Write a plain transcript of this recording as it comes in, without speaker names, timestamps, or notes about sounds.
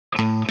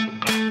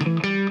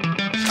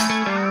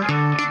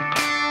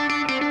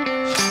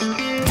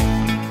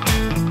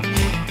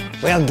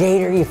Well,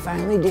 Gator, you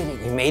finally did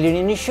it. You made it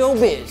into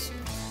showbiz.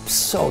 I'm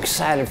so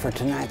excited for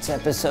tonight's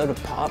episode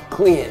of Pop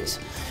Quiz.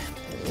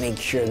 Make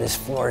sure this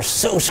floor is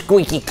so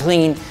squeaky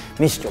clean,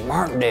 Mr.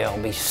 Martindale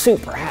will be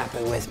super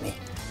happy with me.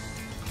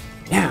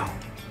 Now,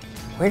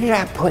 where did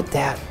I put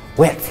that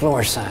wet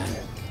floor sign?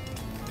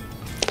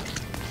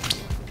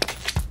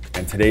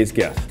 And today's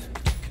guest.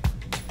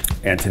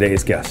 And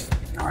today's guest.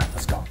 All right,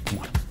 let's go. Come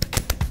on.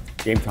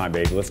 Game time,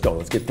 baby. Let's go.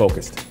 Let's get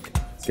focused.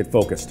 Let's get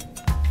focused.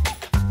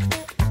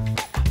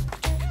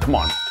 Come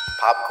on.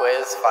 Pop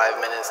quiz, 5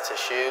 minutes to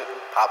shoot.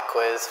 Pop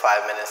quiz,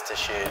 5 minutes to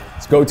shoot.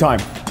 It's go time.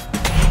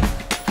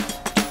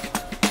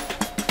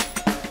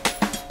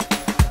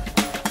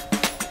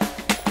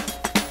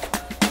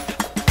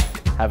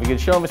 Have a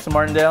good show, Mr.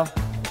 Martindale.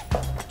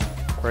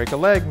 Break a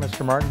leg,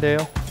 Mr.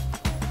 Martindale.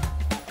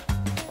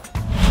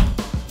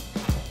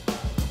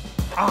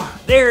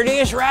 Ah, there it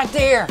is, right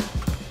there.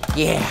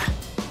 Yeah.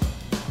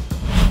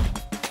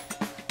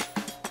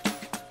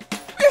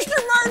 Mr.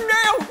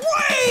 Martindale,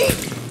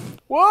 wait!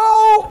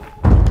 Whoa!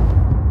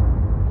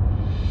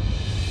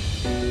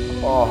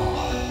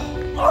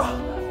 Oh,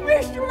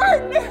 Mr.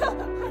 Martindale!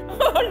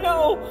 Oh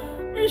no!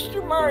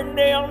 Mr.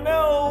 Martindale,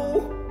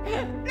 no!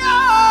 No!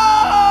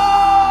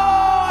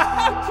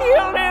 I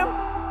killed him!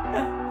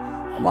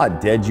 I'm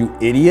not dead, you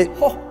idiot.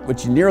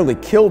 But you nearly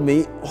killed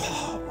me.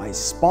 Oh, my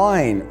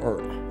spine,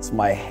 or it's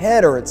my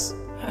head, or it's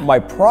my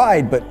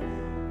pride. But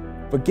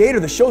Gator,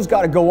 the show's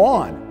got to go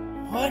on.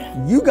 What?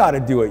 You got to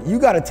do it. You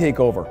got to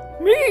take over.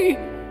 Me?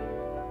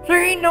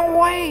 There ain't no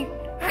way.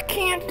 I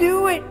can't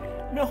do it.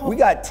 No. We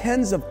got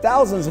tens of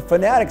thousands of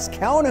fanatics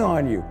counting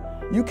on you.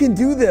 You can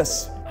do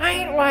this. I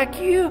ain't like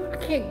you. I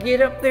can't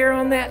get up there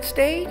on that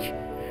stage.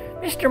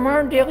 Mr.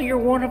 Martindale, you're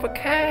one of a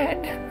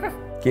kind.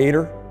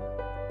 Gator,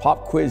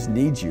 Pop Quiz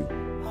needs you.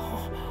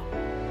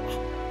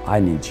 I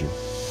need you.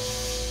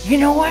 You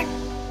know what?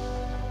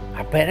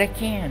 I bet I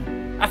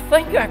can. I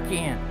think I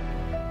can.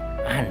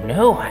 I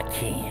know I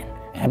can.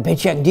 I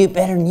bet you I can do it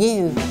better than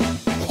you.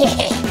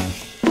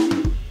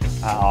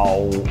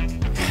 Ow.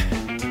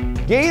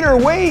 Gator,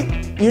 wait!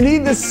 You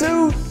need the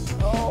suit!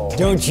 Oh.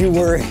 Don't you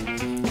worry.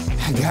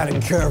 I got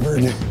it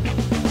covered.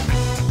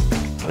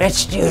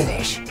 Let's do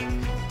this.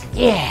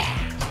 Yeah.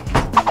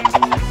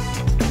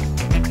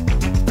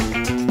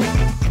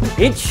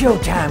 It's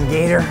showtime,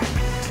 Gator.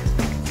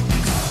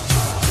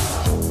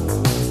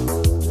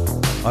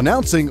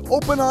 Announcing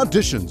open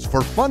auditions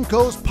for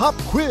Funko's Pop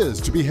Quiz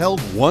to be held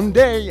one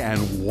day and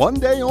one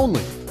day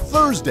only.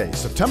 Thursday,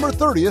 September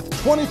 30th,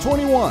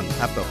 2021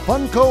 at the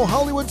Funko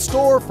Hollywood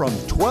store from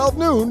 12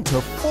 noon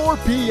to 4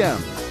 p.m.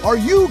 Are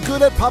you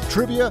good at pop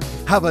trivia?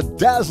 Have a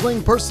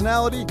dazzling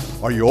personality?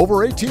 Are you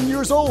over 18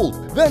 years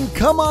old? Then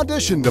come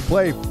audition to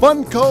play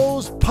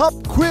Funko's Pop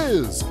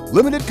Quiz.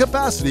 Limited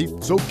capacity,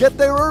 so get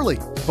there early.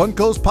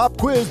 Funko's Pop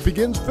Quiz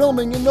begins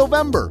filming in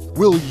November.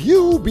 Will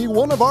you be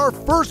one of our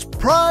first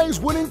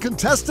prize-winning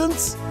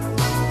contestants?